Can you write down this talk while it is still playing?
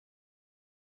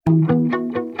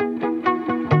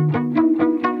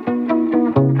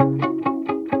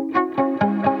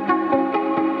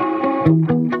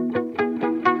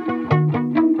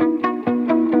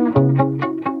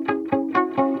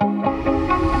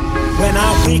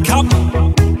wake up,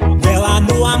 well I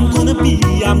know I'm gonna be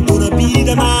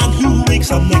the man who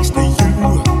wakes up next to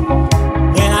you.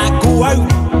 When I go out,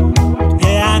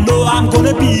 yeah I know I'm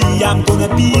gonna be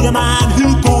the man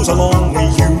who goes along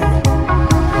with you.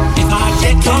 If I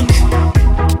get drunk,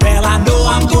 well I know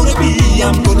I'm gonna be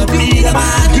the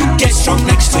man who gets drunk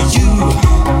next to you.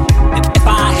 And if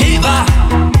I heaver,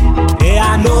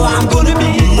 yeah I know I'm gonna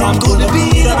be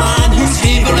the man who's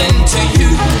heavering to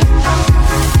you.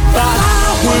 But I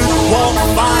would walk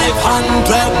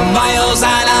 500 miles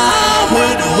and I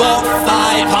would walk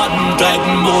 500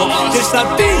 more just to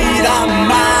be the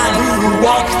man who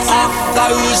walked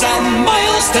 1,000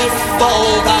 miles to fall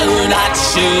down at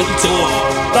your door.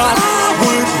 But I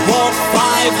would walk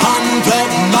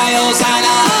 500 miles and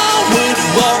I would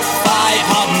walk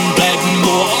 500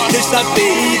 more just to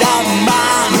be the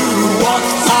man who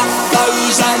walked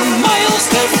 1,000 miles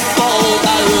to fall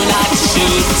down at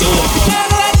your door.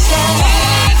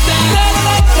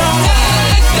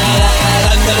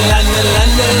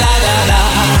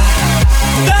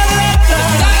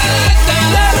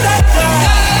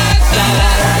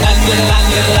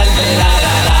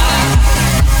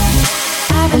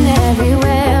 I've been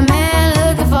everywhere, man,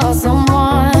 looking for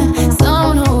someone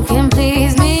who can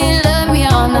please me, love me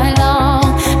all night long.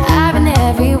 I've been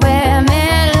everywhere,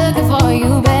 man, looking for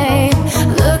you, babe,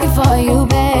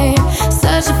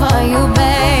 searching for you, babe.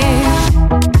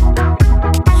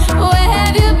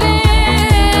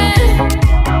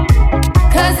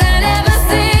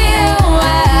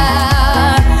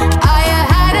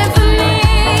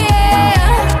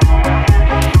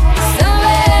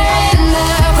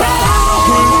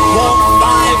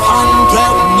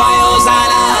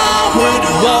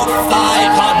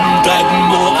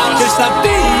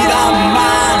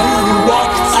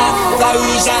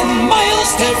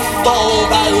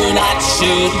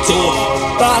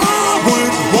 But I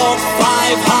would walk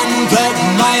 500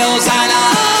 miles and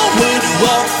I would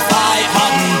walk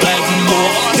 500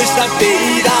 more just to be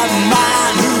the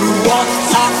man who walked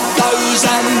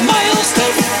 1,000 miles to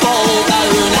fall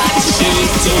down at your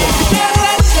door.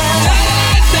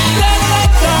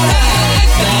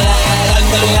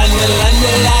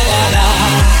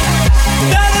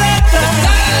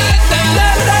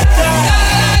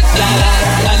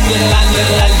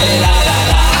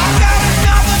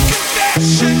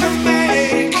 Should I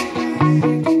make?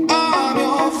 I'm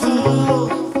your fool.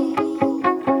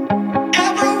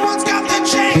 Everyone's got the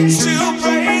chains to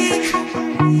break,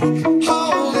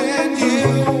 holding you.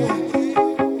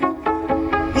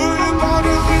 Will your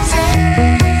body be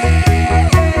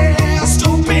test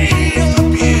or be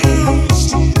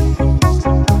abused?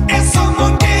 Is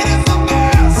someone getting the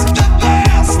best of you?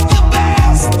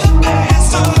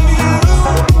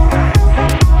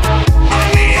 I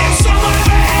need someone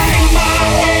to hang my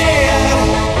head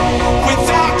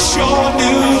without your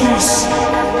news.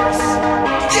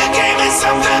 You gave me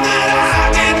something that I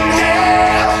didn't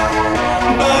have,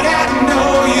 but had no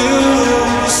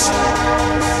use.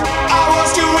 I was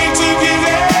too weak to give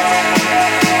in,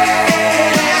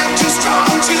 too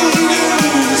strong to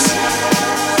lose.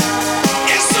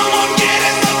 Is someone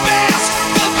getting the best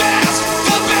of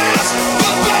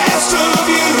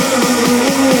you?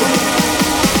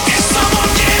 Is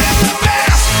someone getting the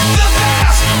best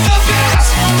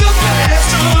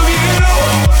of you?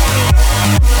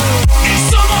 Is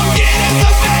someone getting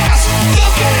the best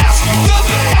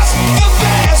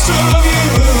of you?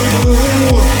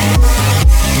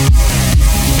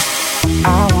 I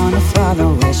wanna follow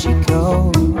where she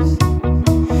goes.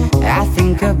 I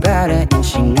think about her and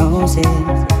she knows it.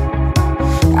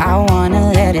 I wanna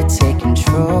let it take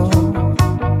control,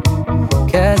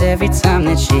 'cause every time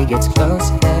that she gets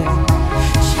closer,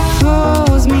 she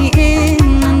pulls me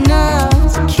in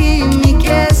enough to keep me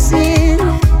guessing.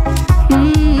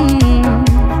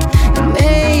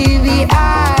 Maybe I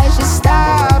should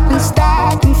stop and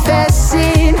start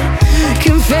confessing.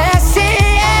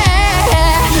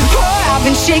 Oh, I've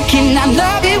been shaking. I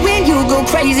love it when you go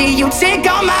crazy. You take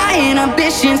all my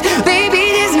inhibitions. Baby,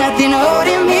 there's nothing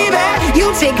holding me back.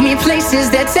 You take me places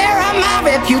that tear up my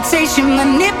reputation,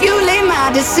 manipulate my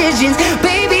decisions.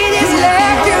 Baby, there's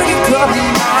love beauty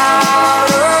coming out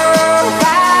of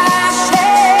my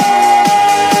chest.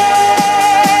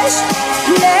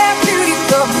 Love beauty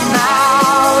coming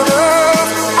out of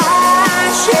my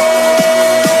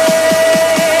chest.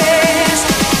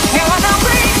 And when I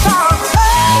breathe out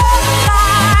love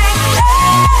like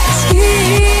this,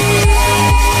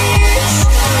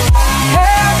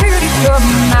 love beauty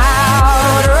coming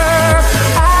out of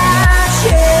my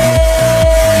chest.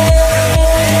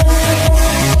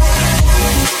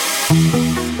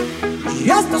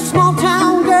 Just a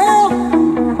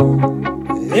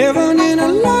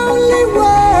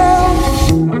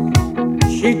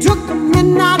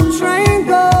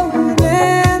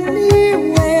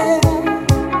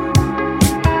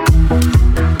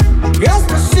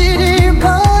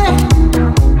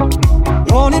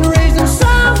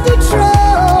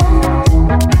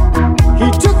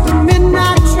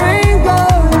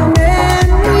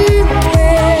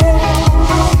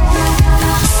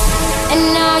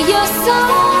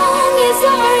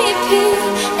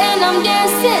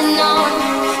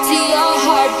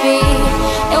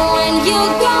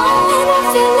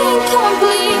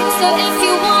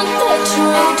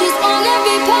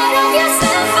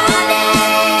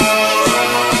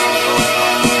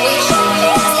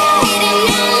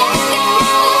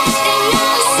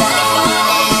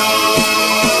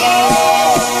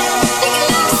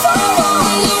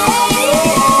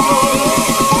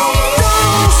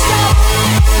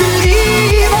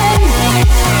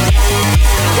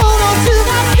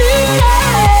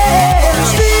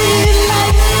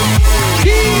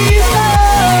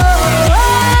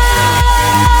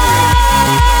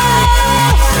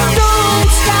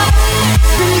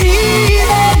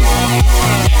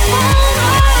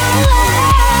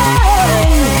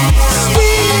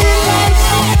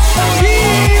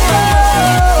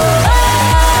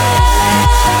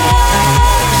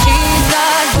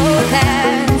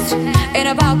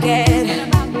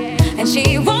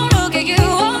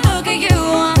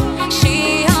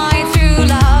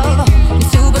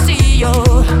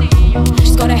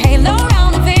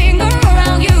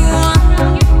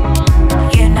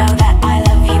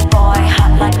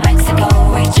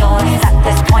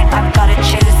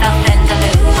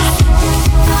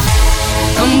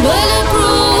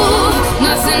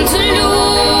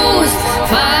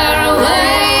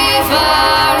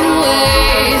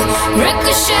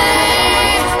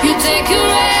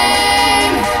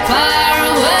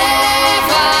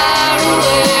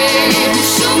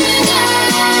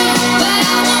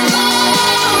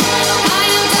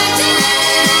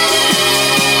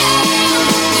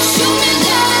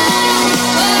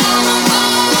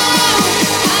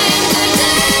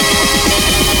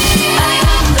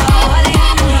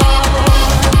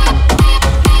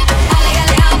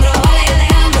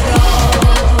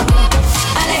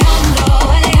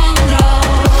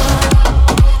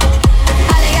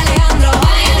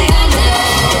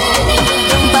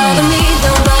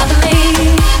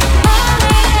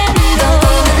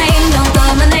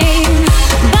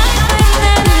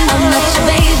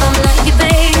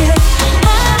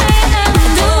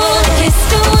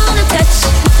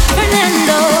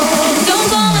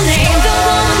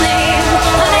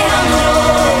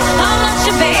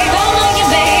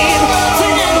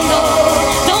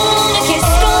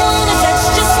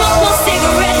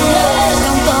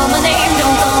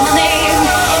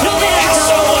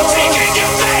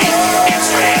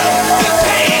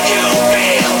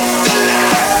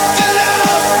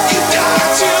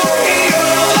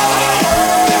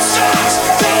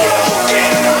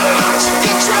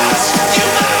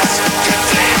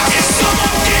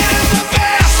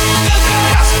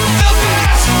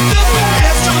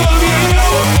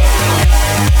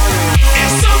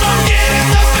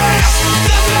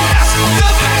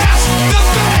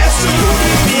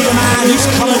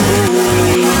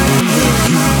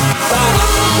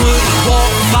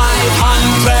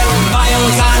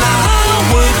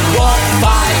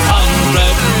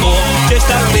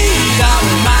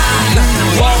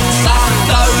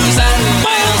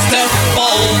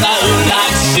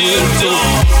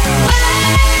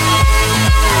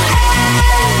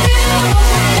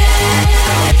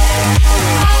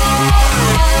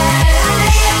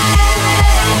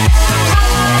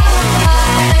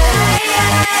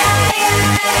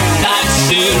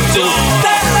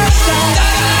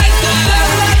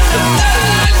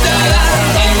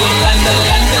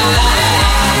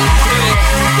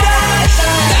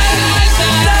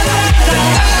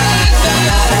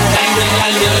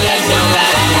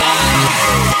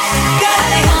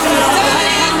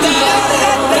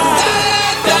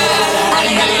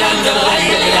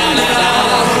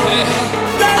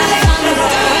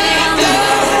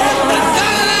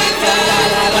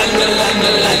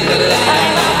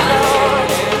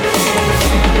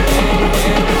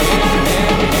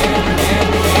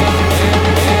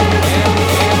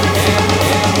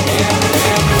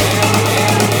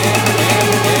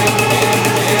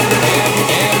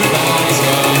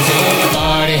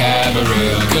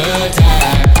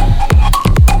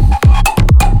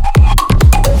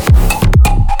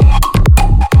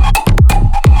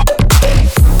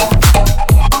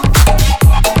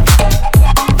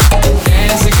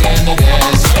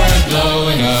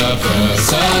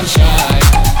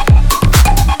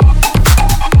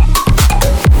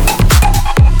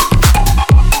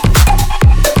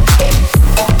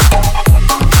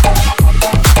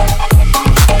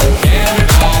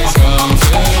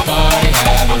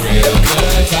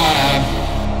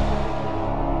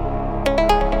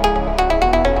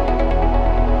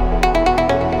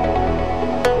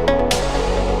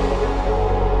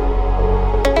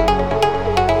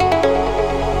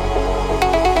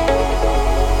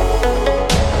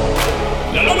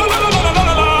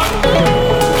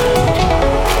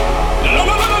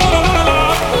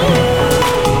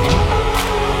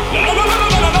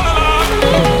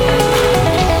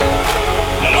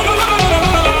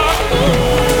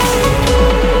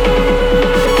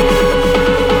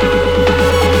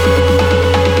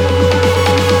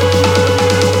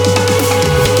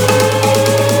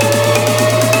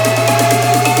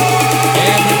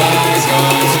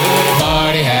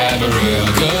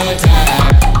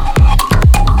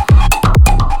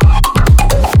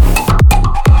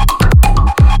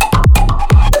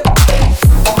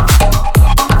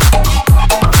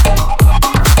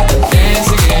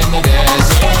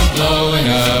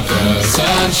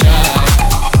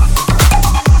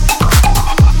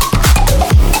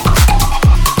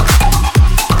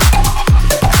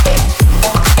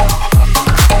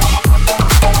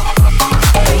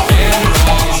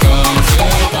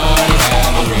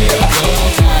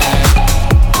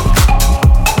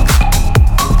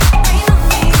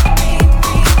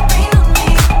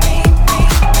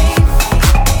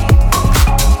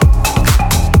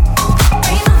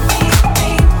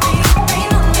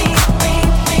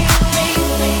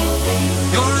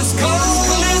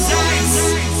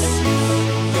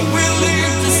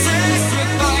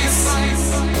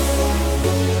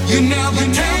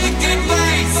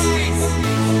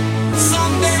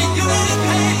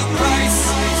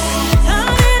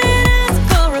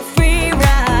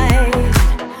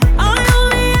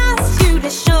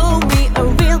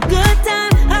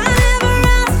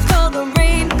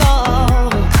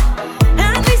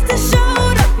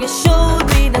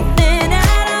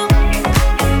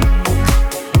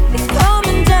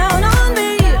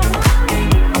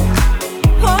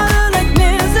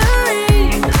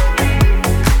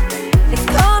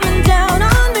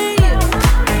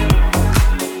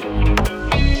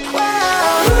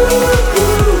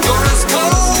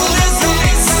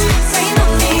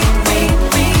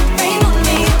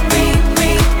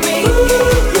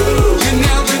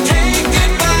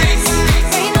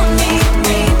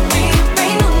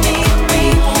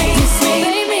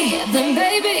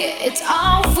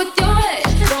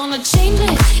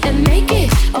and make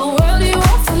it a world you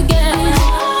won't forget.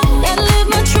 Gotta live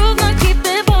my truth, not keep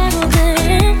it bottled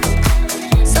in,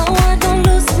 so I don't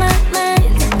lose my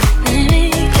mind.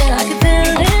 Yeah, I can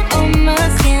feel it on my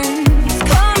skin. It's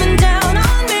coming down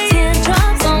on me.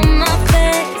 Teardrops on my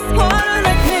face. Water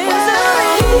like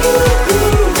misery.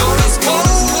 You're as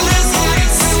cold as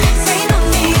ice. Rain on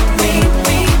me, rain,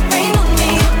 rain, rain on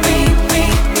me, rain,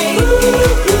 rain, rain.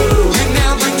 You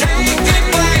never take it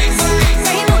place.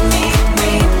 Rain on me,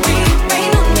 rain, rain,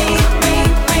 rain on me, rain,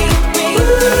 rain, rain.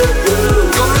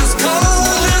 You're as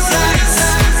cold as ice.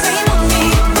 Rain on me,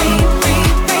 rain, rain,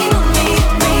 rain on me,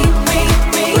 rain, rain,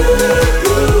 rain.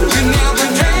 You never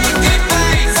take it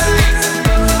place.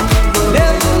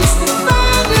 Never used to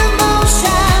find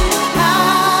emotion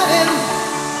hiding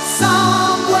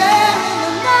somewhere in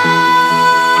the night.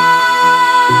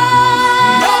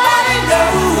 Nobody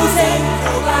knows it,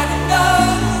 nobody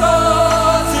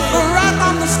knows it. But right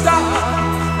from the start,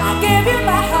 I gave you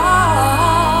my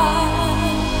heart.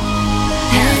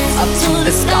 Hands up to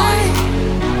the sky,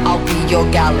 I'll be your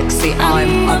galaxy,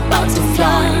 I'm about to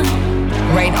fly.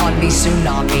 Rain on me,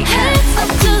 tsunami. Hands up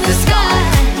to the sky,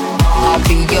 I'll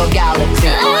be your galaxy,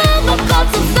 I'm about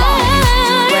to fly.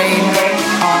 Rain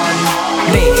on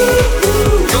me.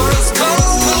 You're as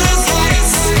cold as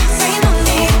ice. Rain on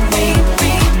me, rain,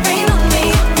 rain, rain on me,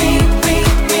 rain, rain,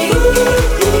 rain.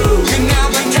 You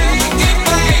never take it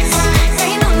place.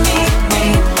 Rain on me,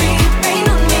 rain, rain, rain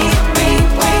on me, rain,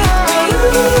 rain, rain.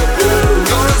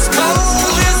 You're as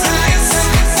cold as ice.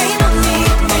 Rain on me,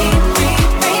 rain, rain,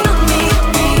 rain on me,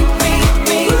 rain, rain,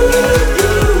 rain.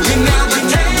 You never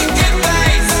take it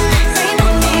place. Rain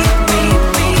on me, rain,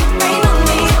 rain, rain on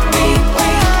me, rain,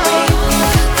 rain, rain.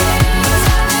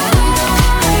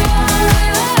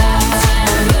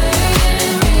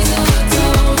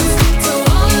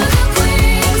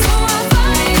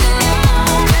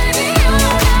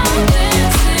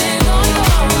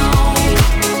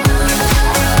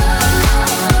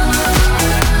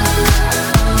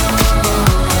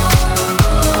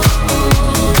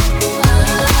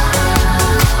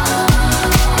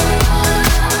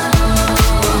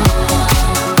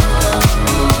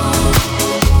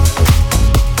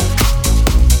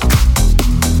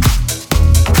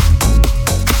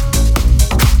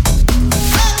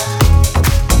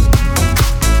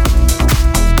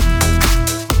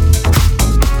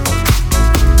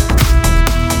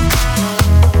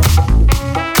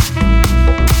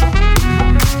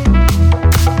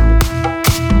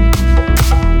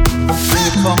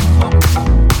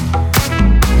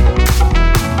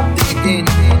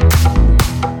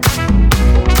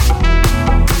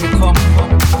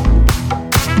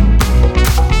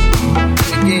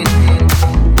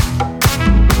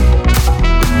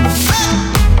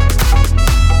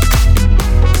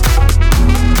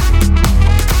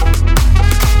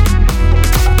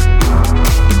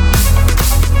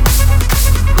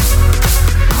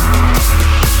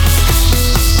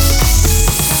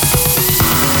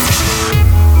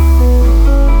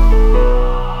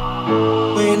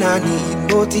 When I need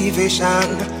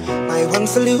motivation, my one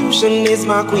solution is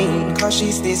my queen, cause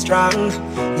she stays strong.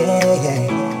 Yeah, yeah.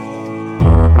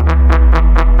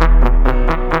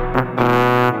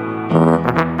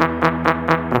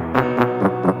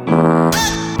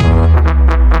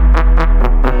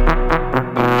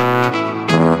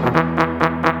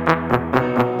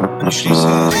 Ich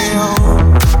schließe die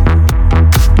Augen,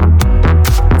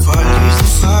 voll diesen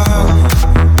Fragen,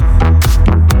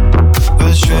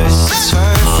 weil schwer ist zu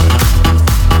zweifeln,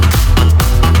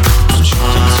 und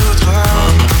Schultern zu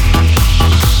tragen.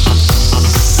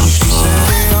 Ich schließe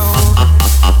die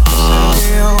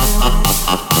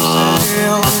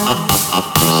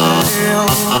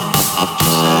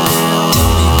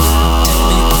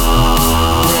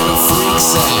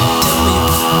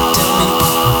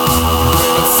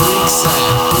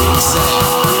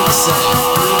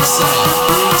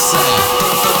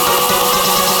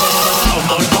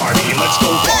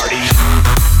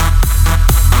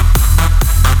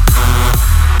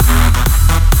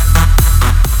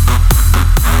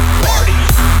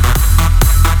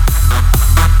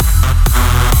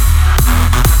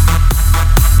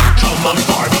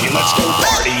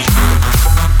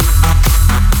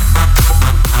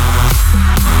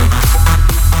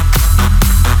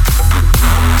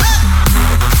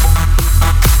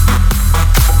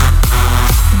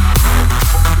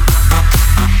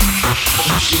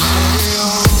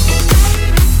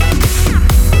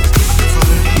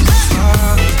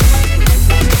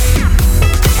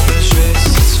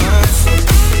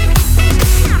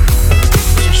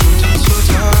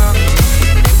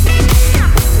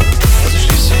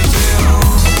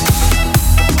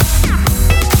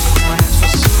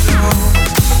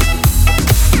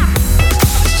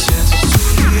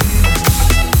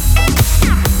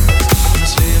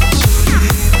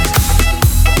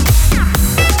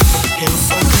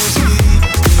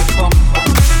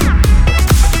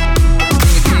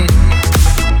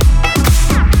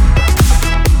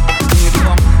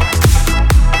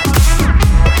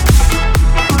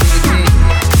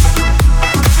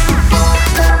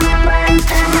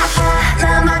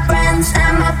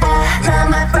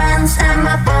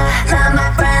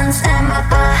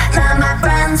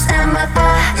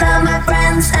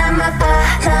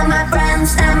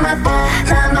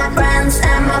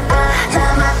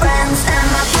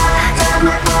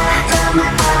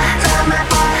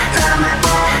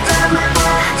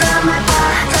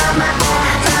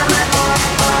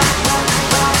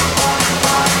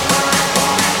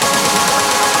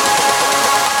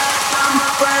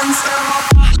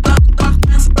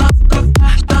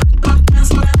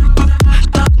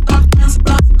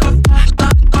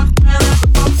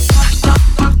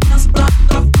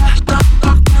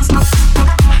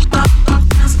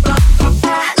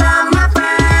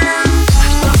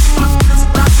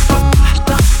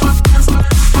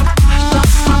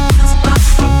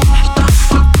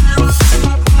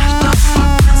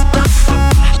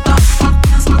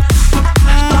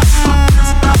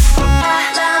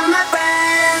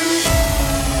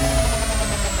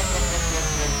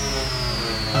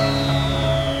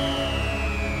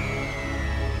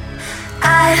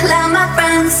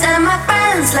friends and my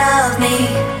friends love me.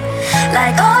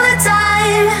 Like all the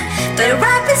time, they're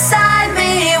right beside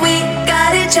me. We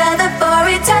got each other for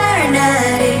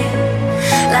eternity.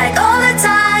 Like all the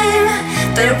time,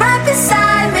 they're right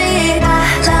beside me.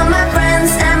 I love my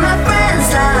friends and my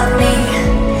friends love me.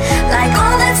 Like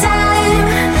all the time,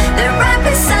 they're right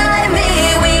beside me.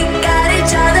 We got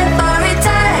each other for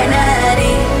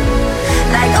eternity.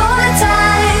 Like all the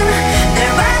time,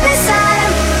 they're right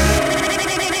beside me.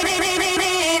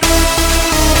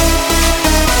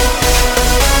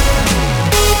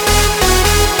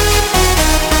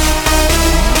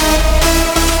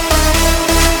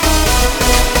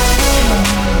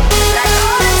 Like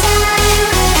all the time,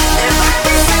 they're right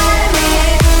beside me.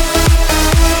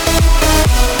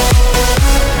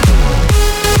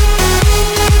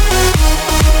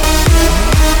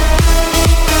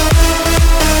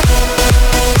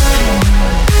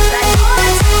 Like all the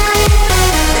time,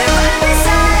 they're right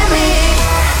beside me.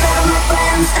 Love my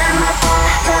friends and my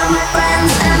love my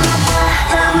friends and my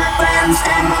love my friends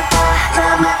and my love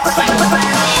my friends love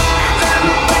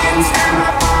my friends and my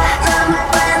love my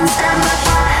friends and my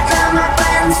love my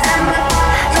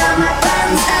friends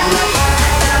and my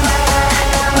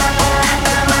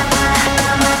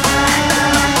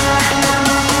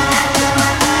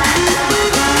love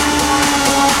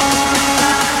my friends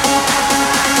and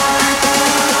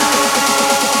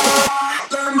my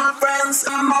love my friends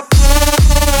and my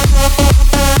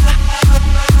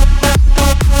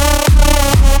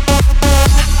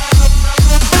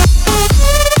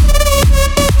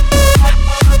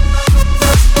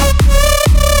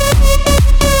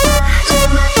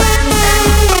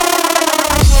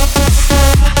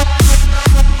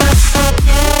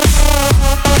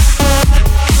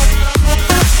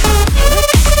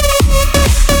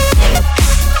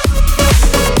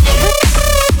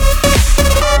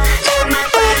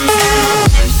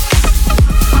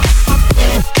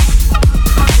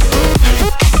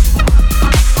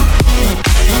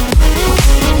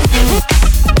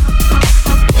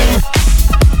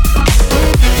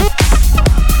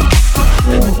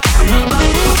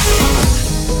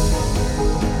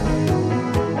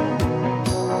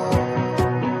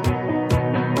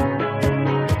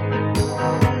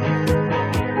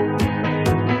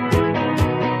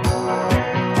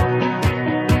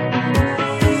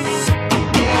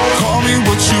Call me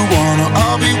what you wanna,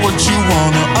 I'll be what you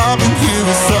wanna. I've been here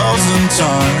 1,000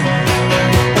 times.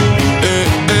 Hey,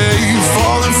 hey,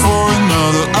 falling for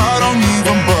another, I don't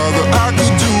even bother. I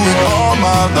could do it all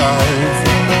my life.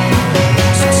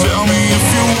 So tell me if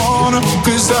you wanna,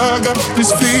 'cause I got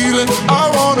this feeling. I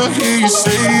wanna hear you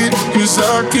say it, 'cause I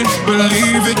can't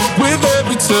believe it. With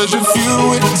every touch of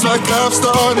you, it's like I've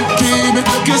started dreaming.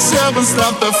 'Cause heaven's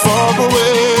not that far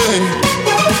away.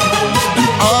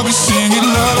 I'll be singing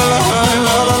la la la la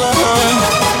la la la.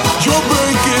 You're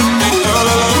breaking me la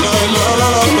la la la la la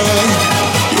la la.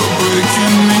 You're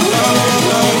breaking me la la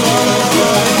la la la la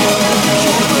la.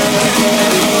 You're breaking me.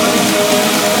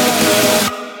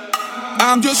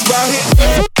 I'm just right here.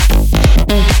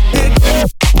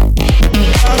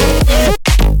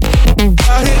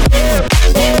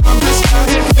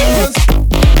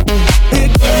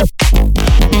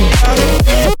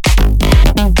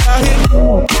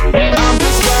 I'm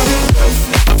just right here.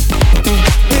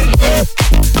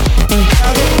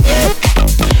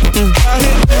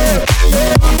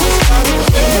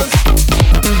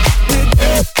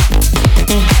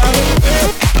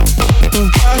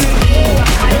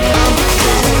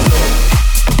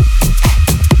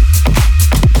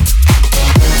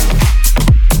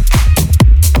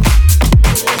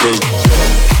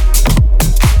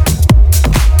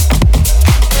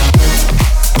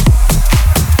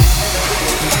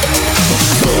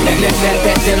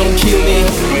 That don't kill me,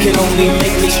 can only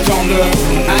make me stronger.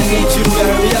 I need you to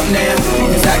hurry up now,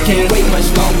 'cause I can't wait much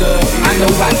longer. I know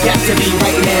I got to be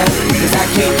right now, 'cause I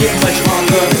can't get much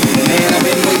longer. Man, I've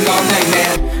been waiting all night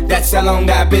now, that's how long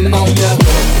I've been on ya.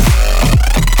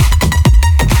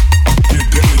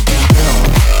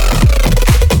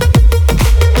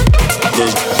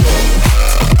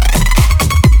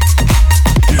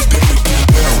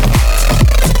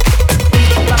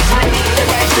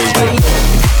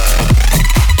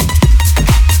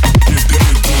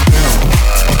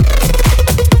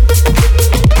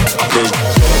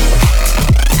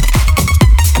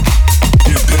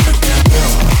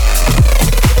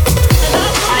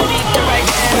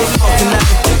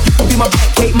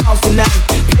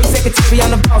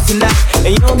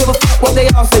 And you don't give a fuck what they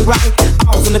all say, right?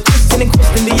 Awesome, the Christian and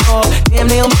Christian Dior. Damn,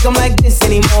 they don't make them like this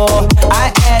anymore.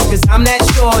 I ask, 'cause I'm not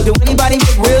sure. Do anybody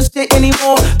make real shit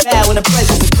anymore? Bad when the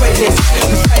presence is greatness.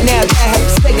 'Cause right now, God has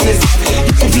mistaken us.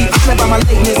 You should be honored by my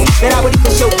lateness. that I would even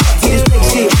show to this fake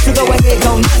shit. So go ahead,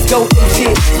 go nuts, go do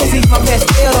shit. So see my best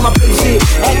tell on my pretty shit.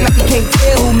 Act like you can't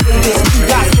tell who made this. You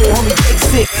gospel, homie, take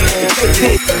six,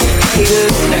 take six.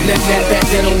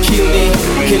 That don't kill me,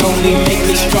 can only make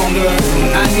me stronger.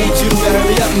 I need you to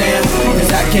hurry up now,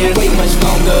 cause I can't wait much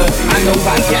longer. I know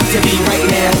I got to be right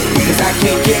now, cause I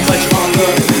can't get much longer.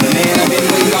 Man, I've been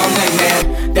waiting all night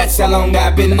now, that's how long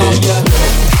I've been on ya.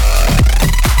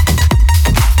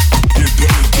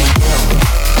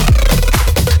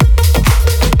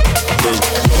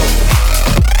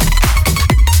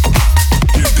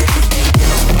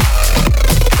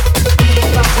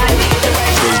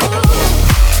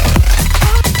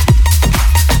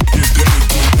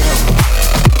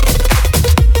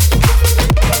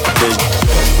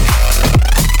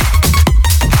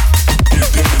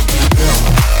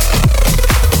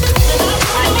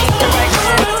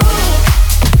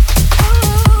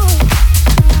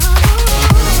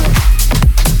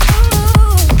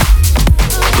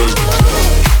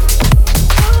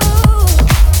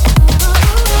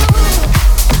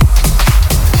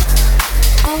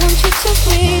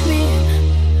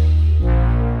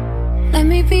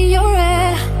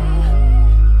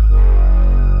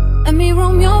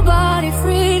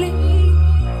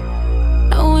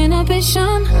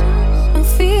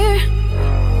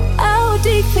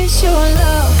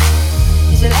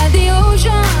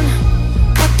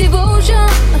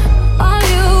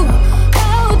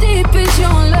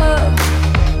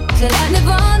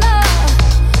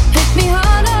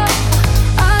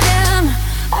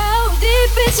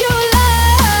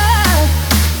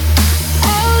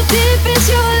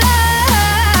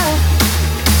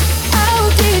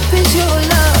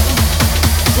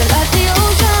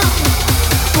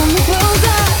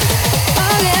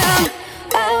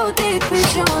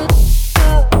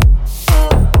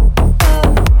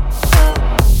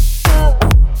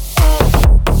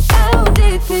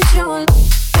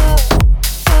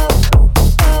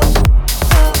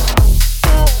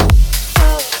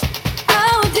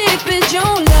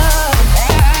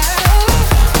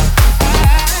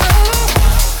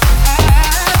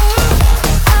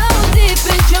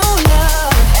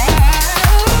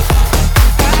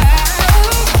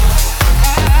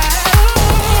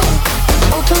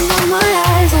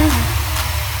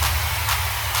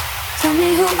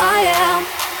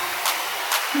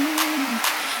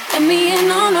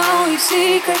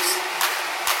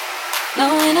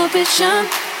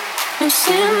 No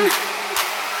sin.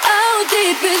 How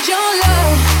deep is your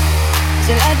love? Is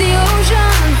it like the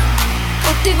ocean?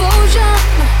 What devotion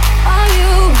are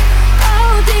you?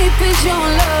 How deep is your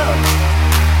love?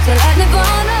 Is it like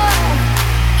Nirvana?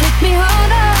 Hit me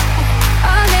harder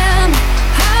again.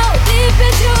 How deep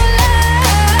is your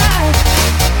love?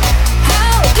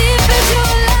 How deep is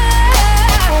your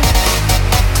love?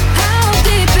 How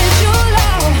deep is your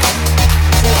love?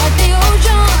 Is it like the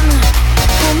ocean?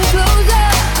 Pull me closer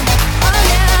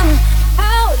again.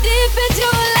 How deep is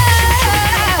your love?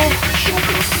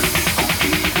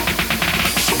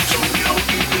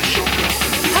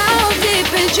 How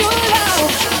deep is your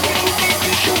love?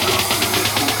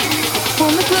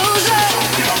 Pull me closer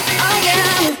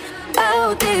again.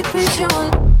 How deep is your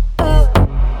love?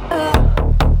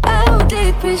 How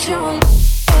deep is your love?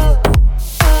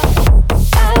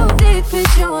 How deep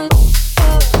is your love?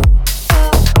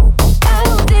 How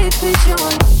deep is your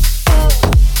love?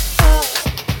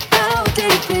 How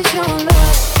deep is your love? How deep is your love?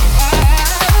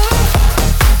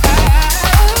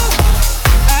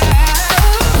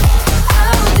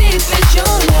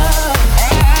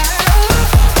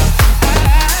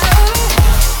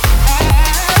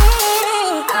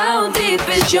 How deep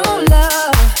is your love?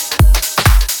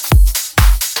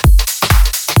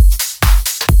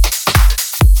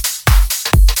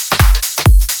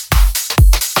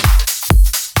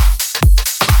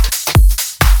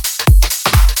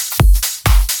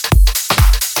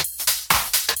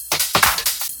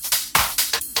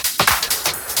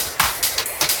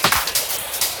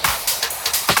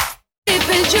 Deep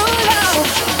is your love?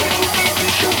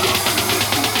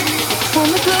 Pull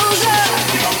me closer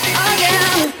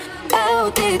again. How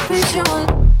deep is your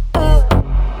love?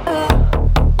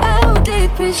 How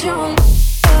deep is your love?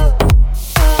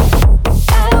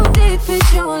 How deep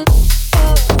is your love? How deep is your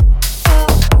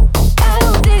love?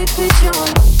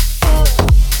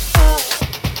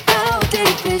 How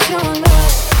deep is your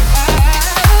love?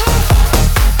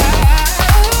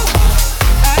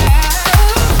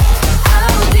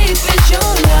 How deep is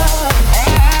your love?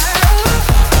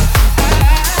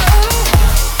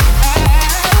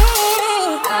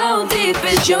 How deep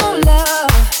is your love?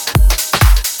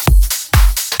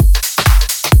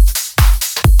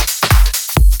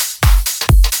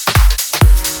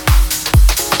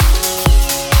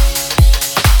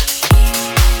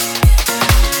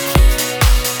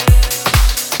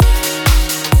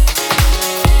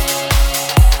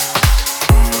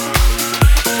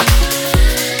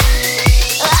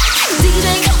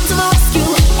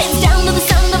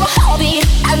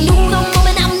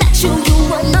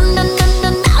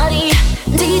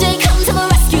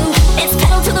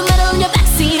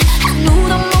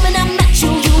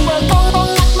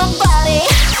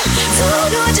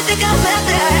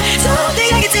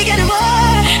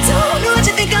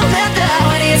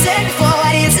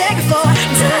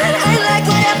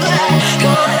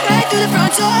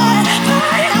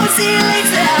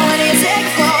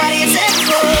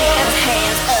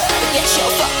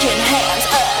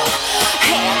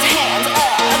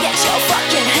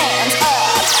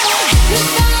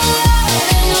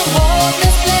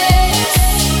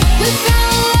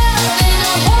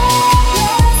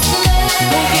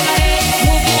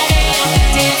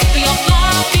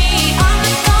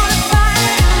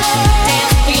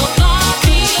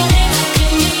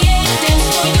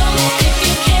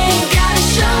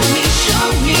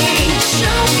 Show me.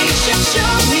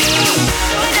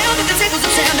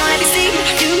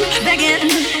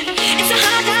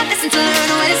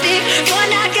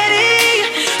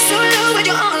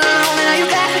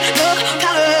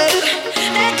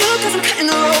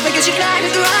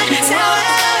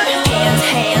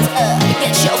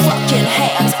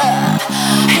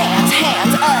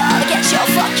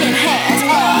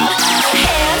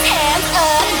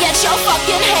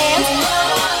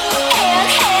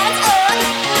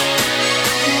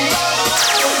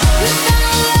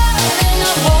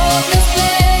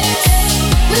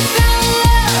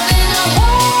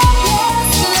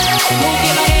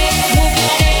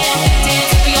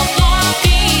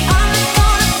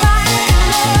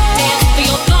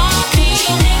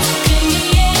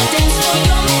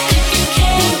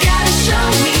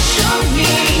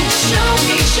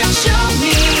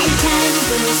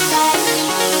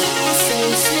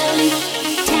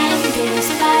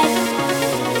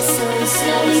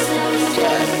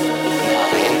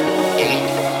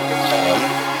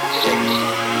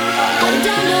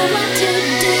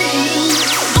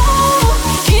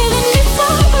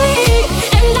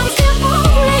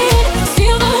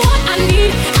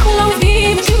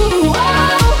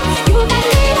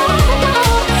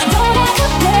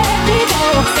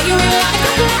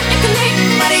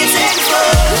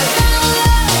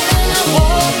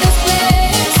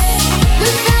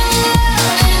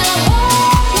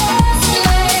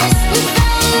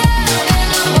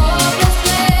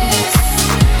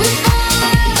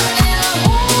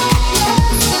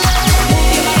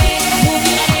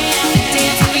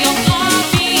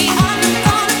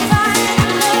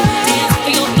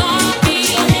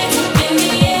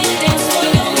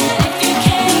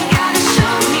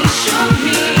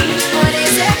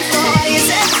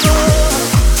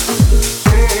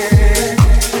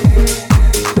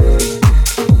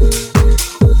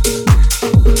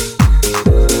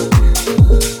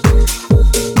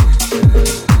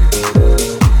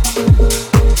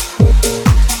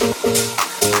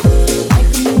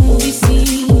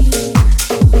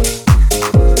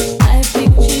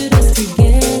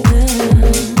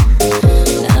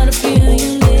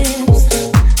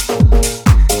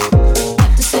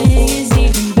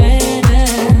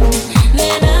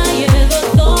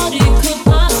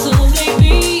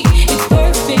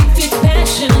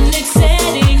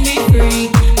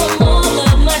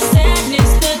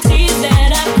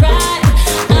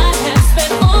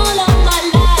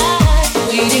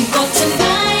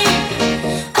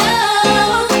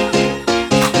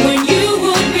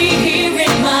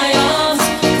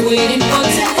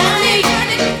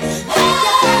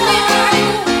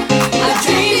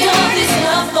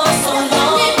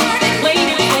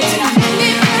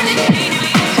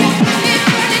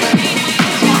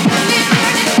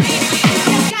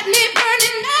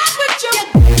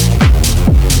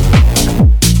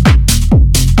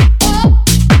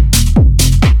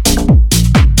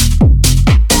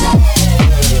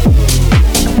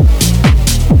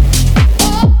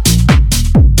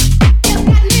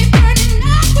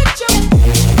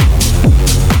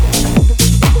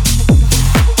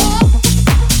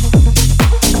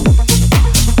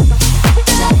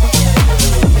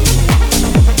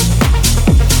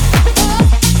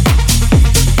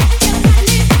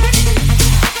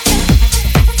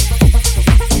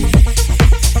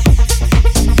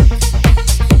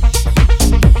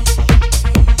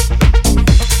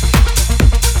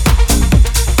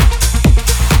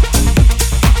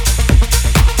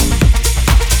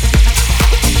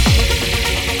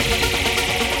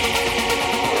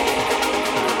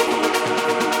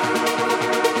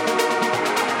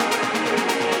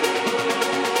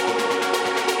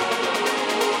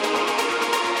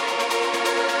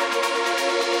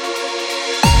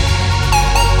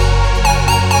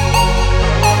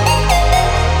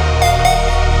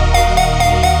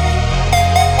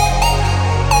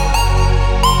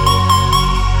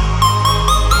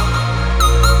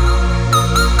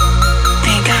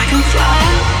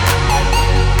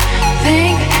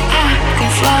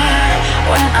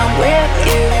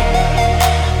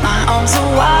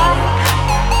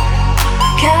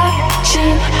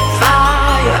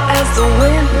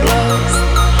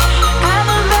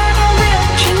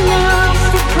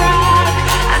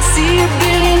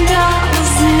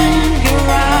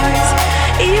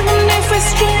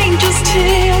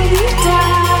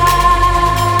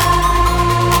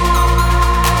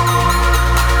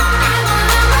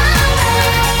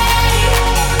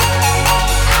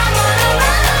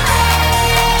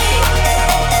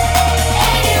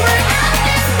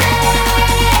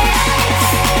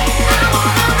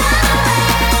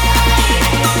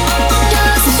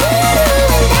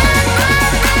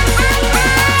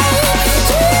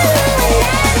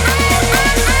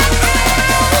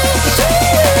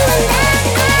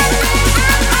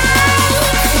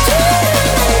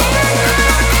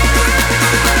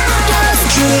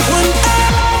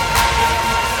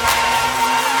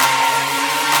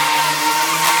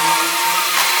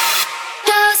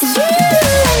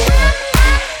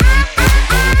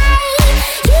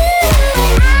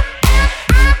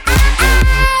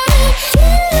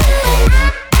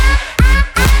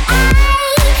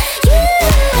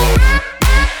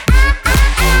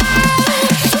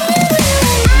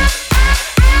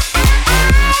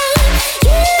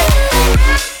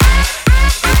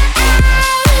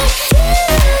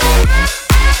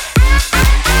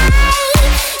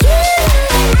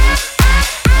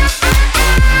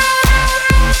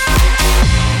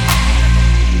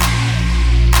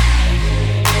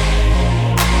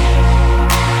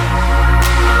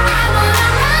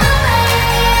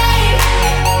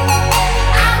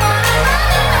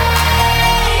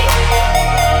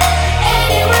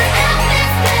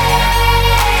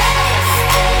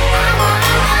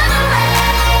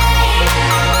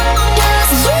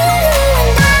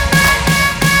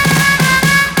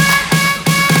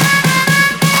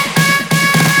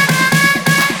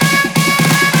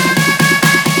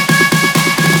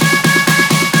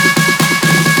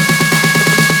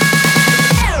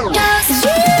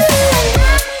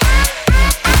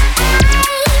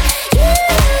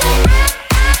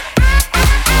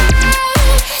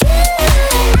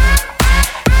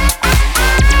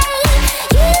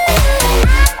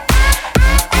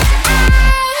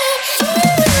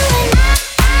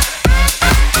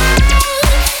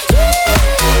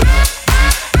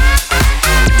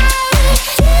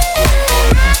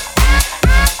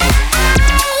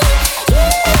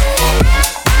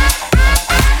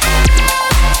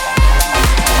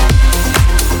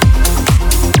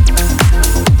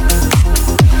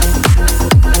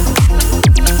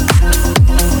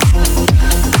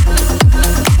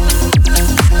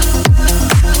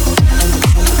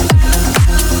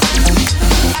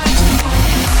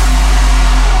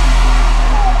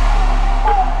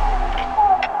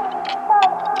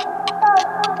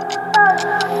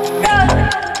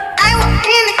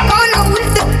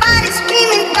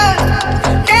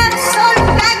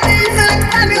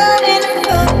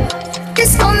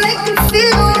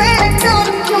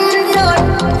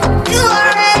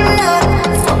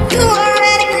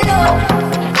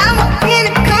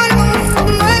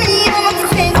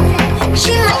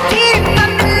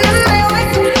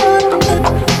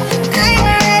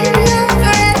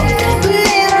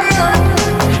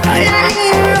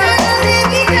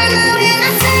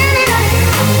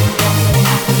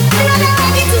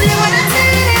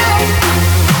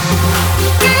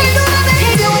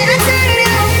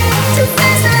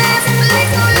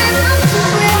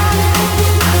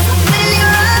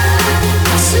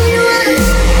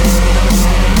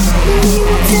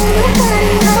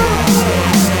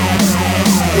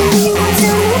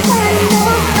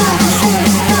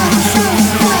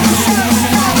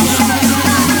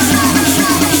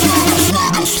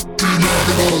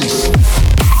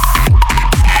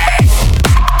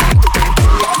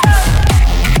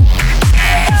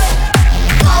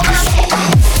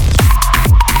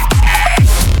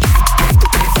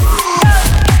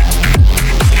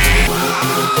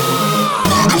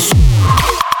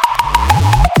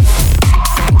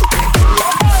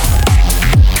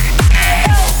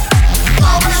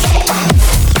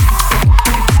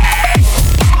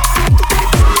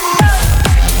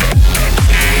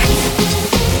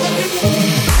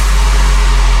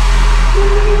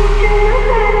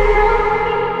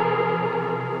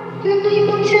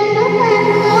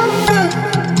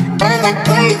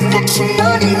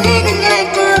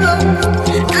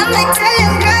 Dreams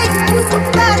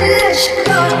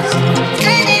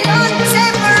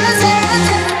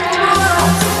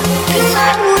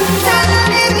are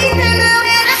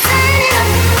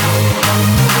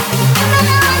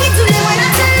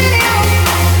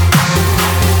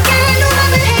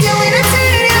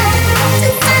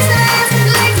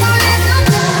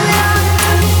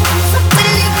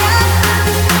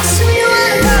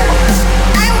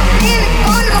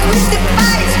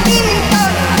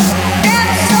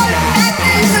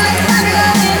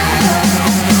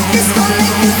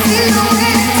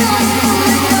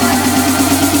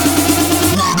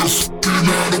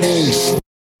made of these.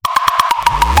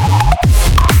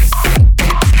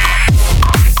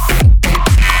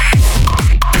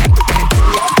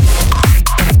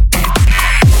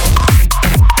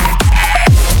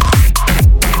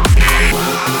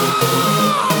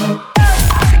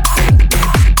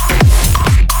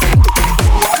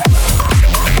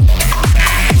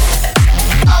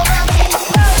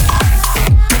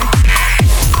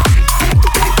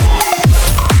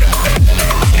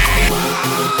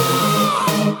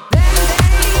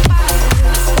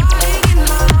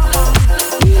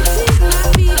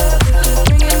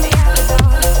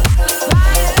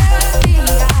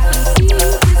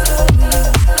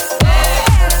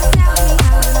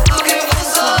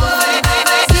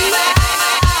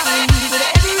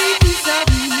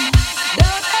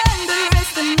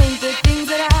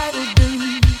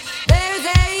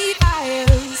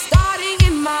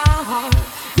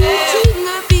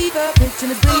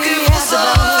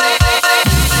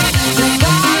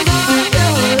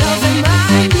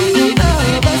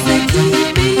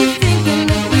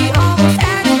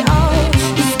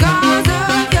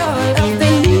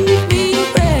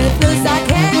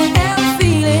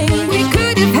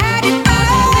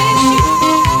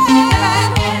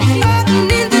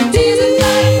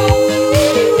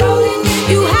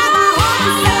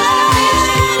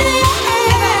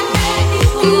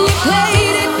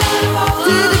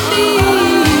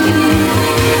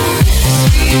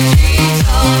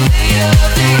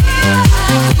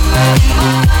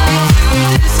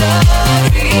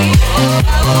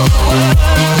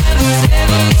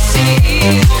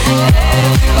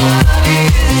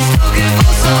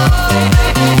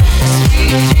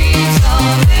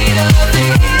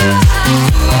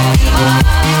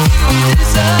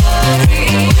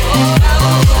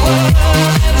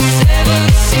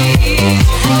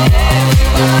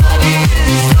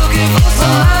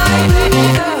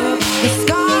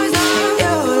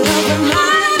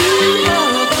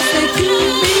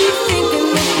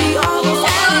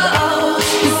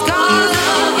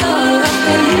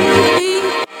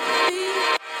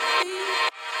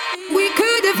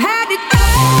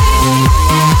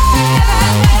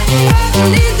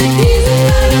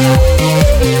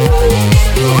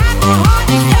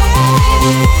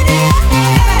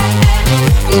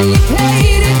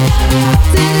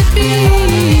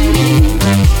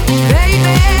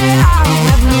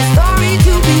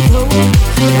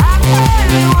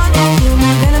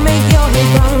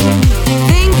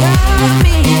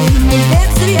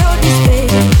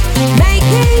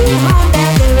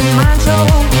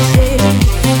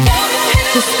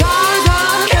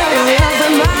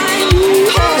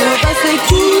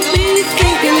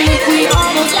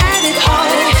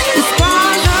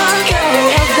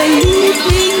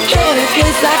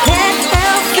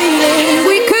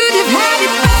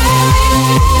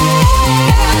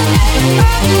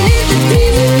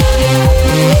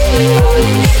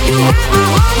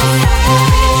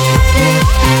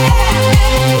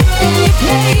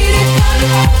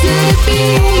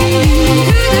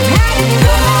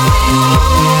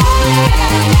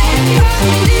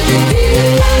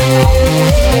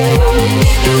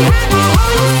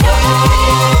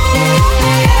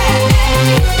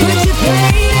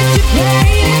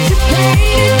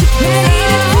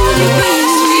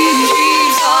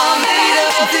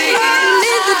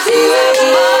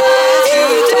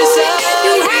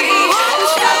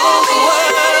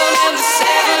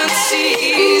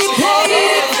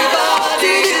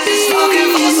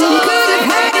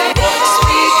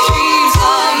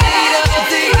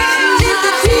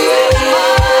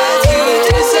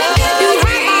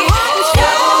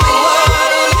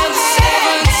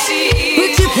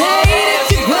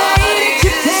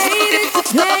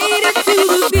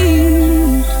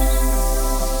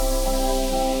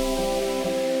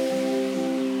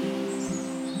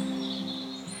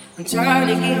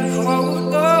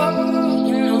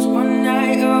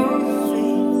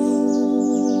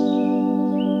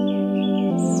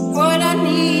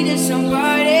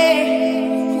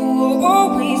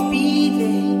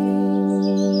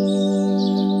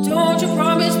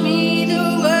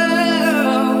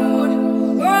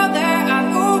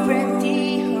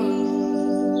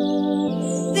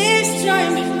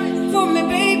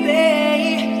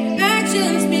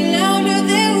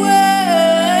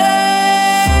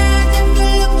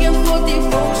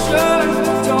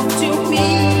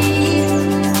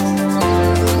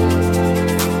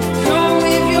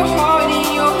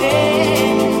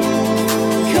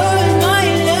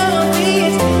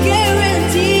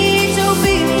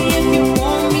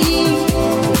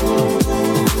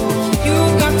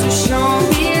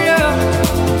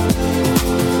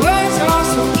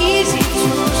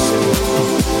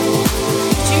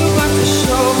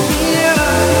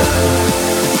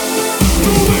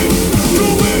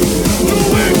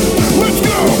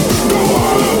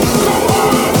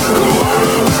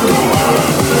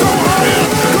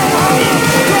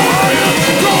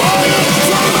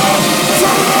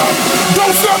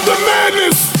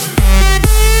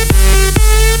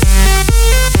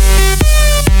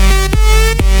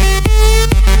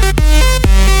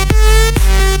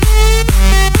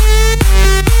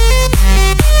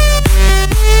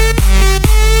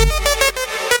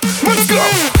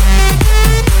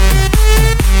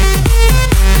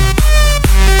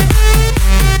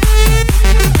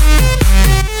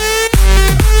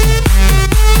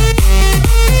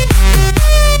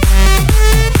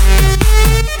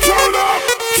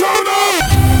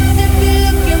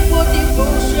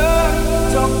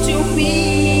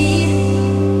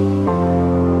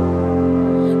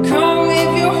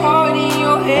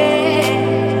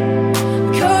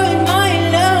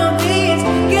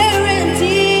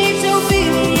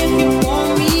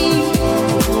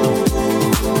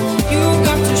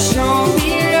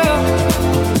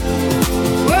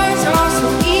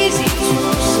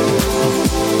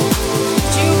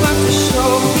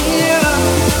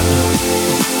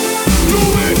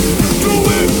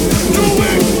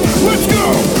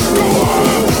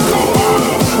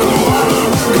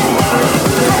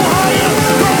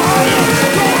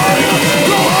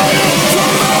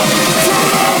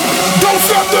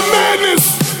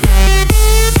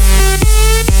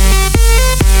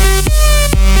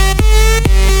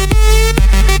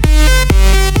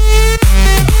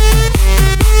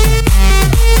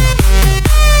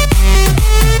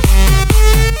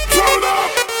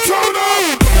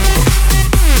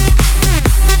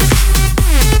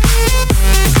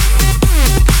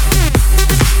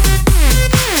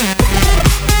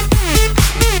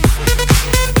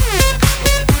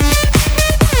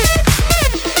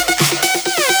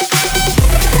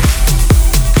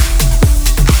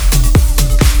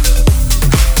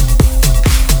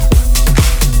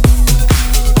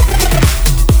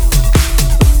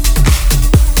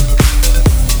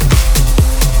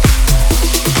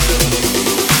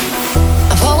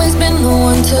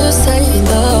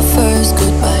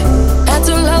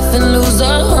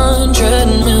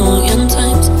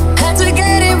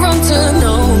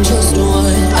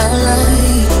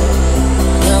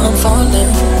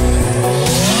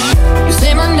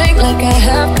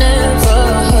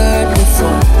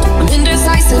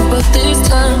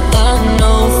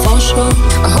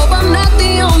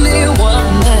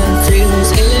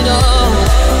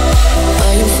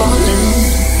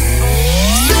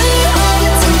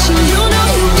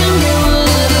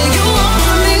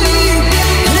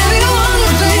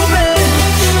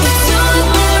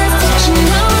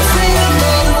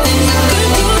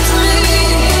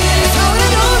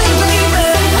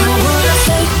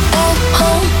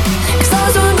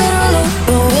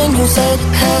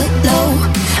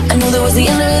 was the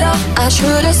end of it all, I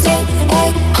should have stayed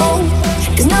at home.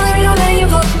 Cause now there ain't no letting you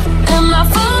go. Am I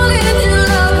falling in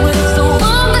love with the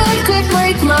one that could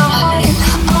break my heart?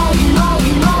 Oh, you know,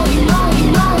 you know, you know,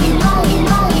 you know, you know, you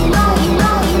know, you know, you know, you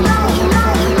know, you know, you know, you know,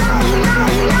 you know,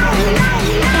 you know.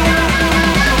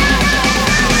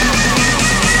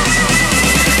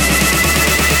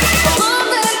 The one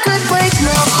that could break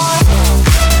my heart.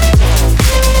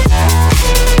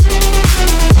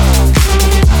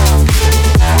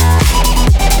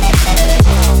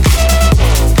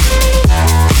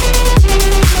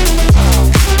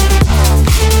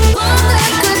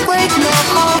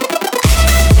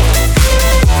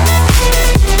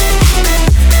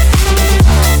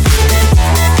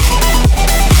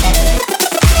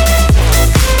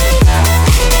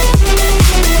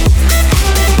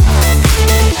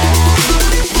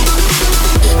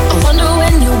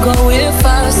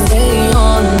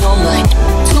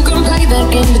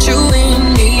 But you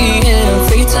and me in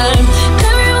free time.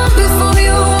 Everyone before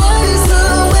you was a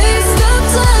waste of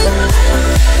time.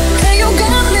 Hey, you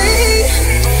got me.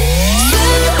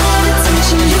 Spend all the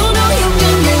attention, you know you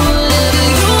can get whatever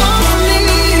you want from me.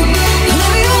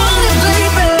 Whatever you want it,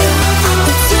 baby.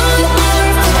 But you are my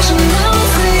reflection, now I'm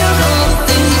free of all the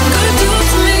things you could do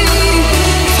to me.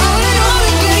 I want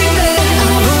it, baby.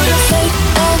 I would've stayed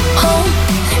at home,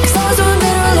 cause I was doing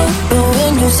better alone. But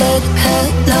when you said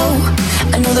hello,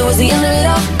 I knew that was the end of it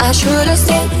all. I should have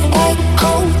stayed at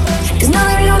home. Cause now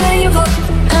there ain't no letting you go.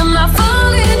 Am I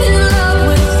falling in love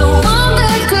with the one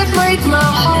that could break my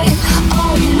heart?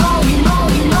 Oh, you know, you know,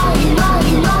 you know, you know,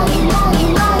 you know, you know,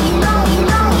 you know, you know, you know, you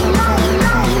know, you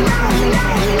know, you know, you know, you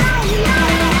know, you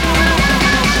know.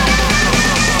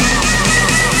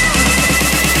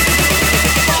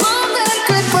 The one that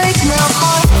could break my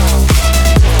heart.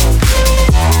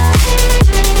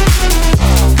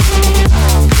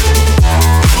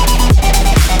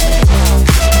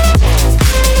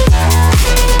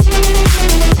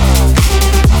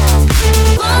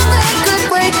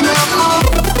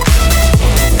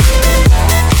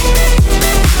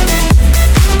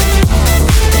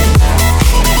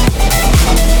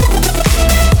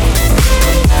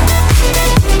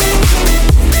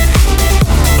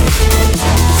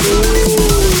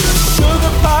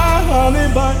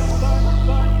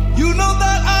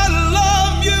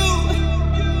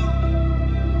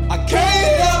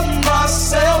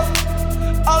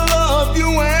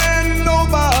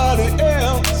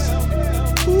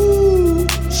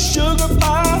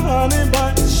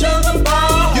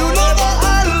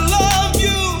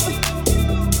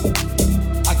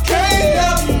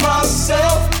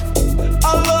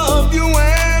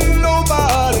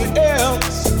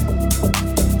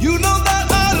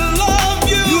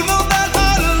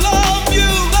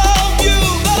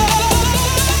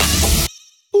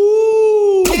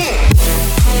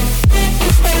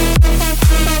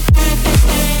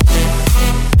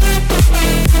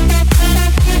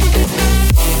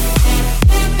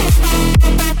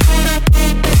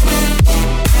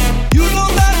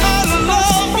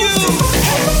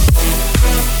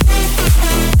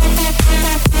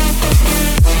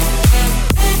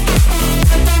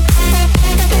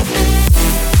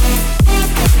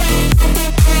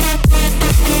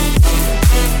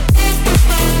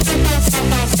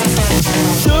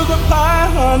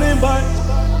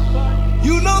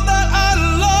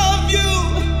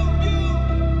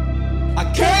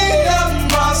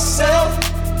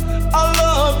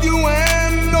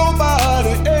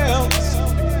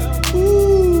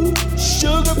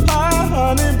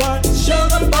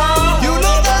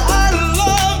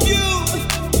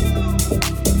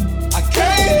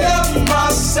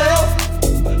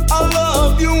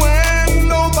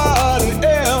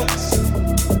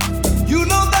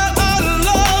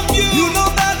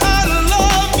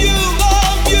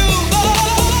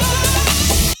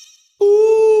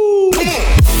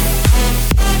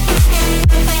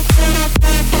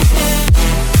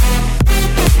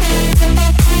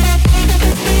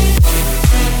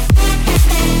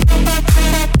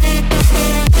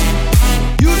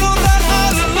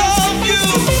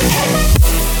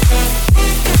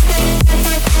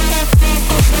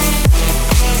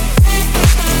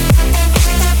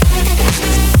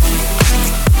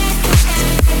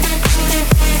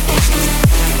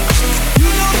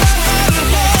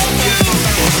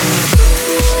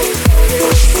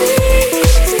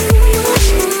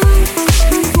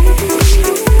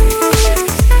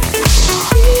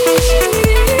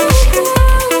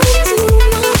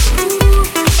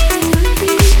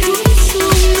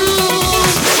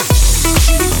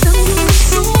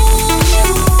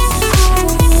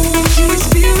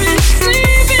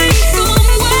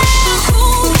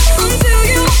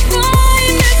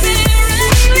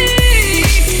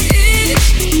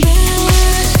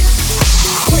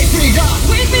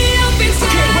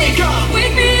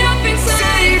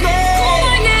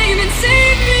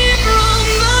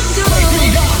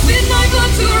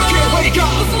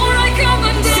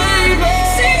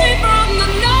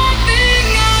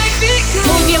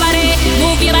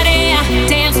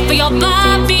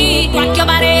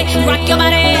 rock your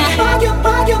body. Put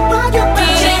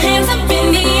your hands up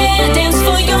in the air, dance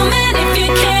for your man if you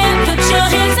can. Put your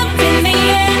hands up in the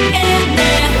air.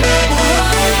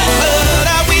 What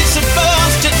are we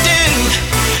supposed to do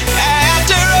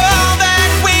after all that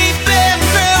we've been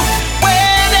through?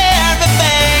 When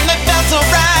everything that felt so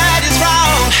right is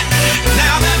wrong.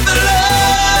 Now that the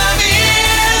love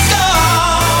is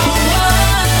gone.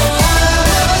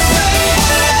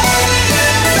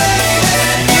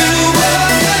 You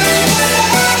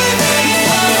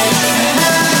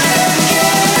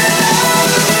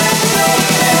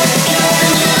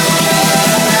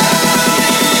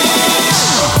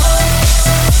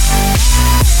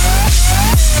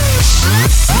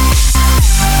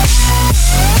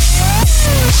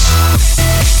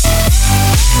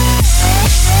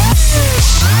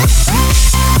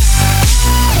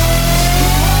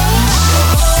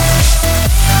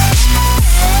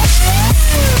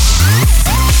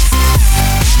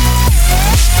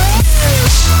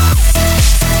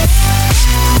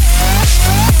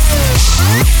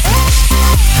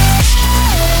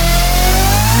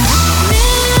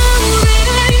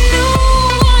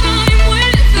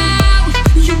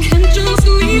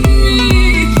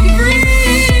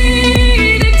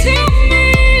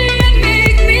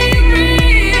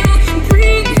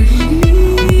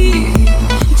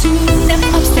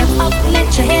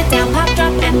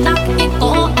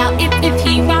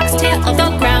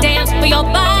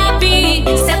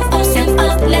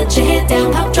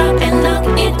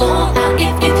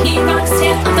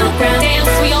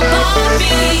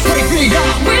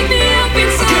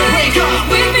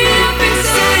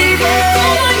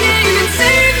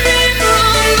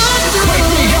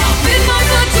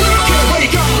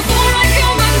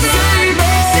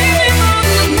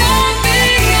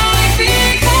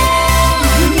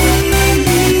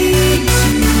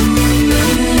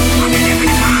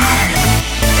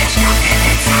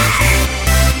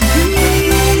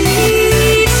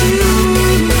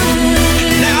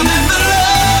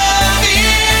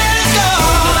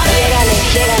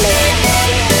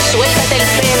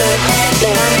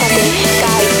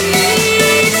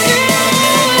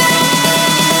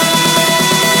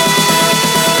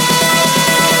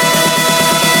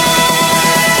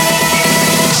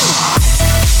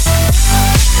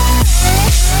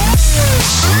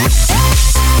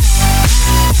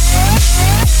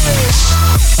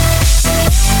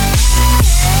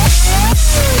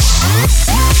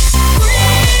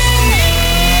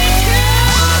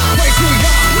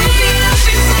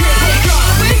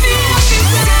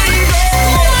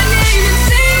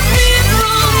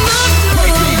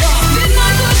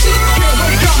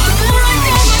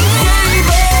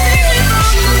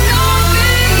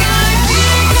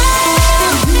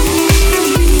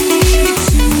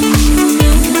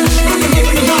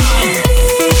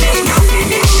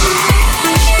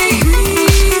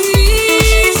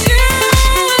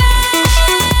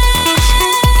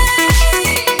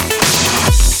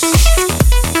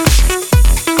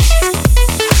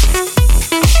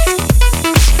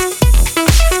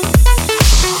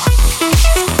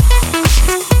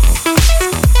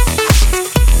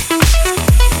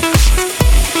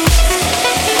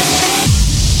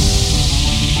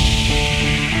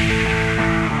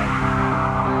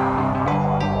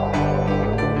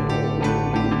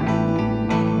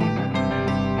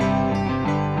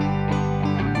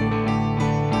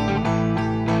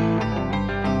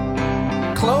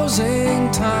Closing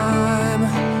time.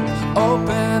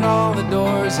 Open all the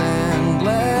doors and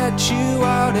let you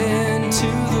out into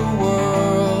the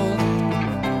world.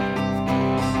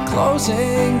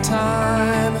 Closing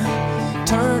time.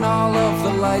 Turn all of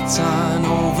the lights on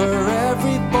over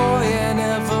every boy and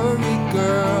every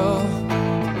girl.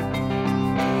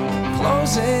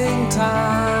 Closing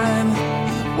time.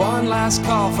 One last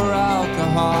call for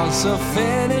alcohol, so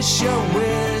finish your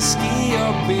whiskey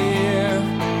or beer.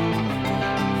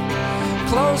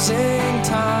 Closing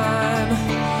time.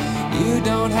 You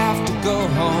don't have to go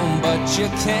home, but you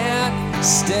can't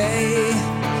stay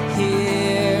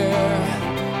here.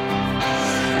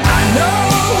 I know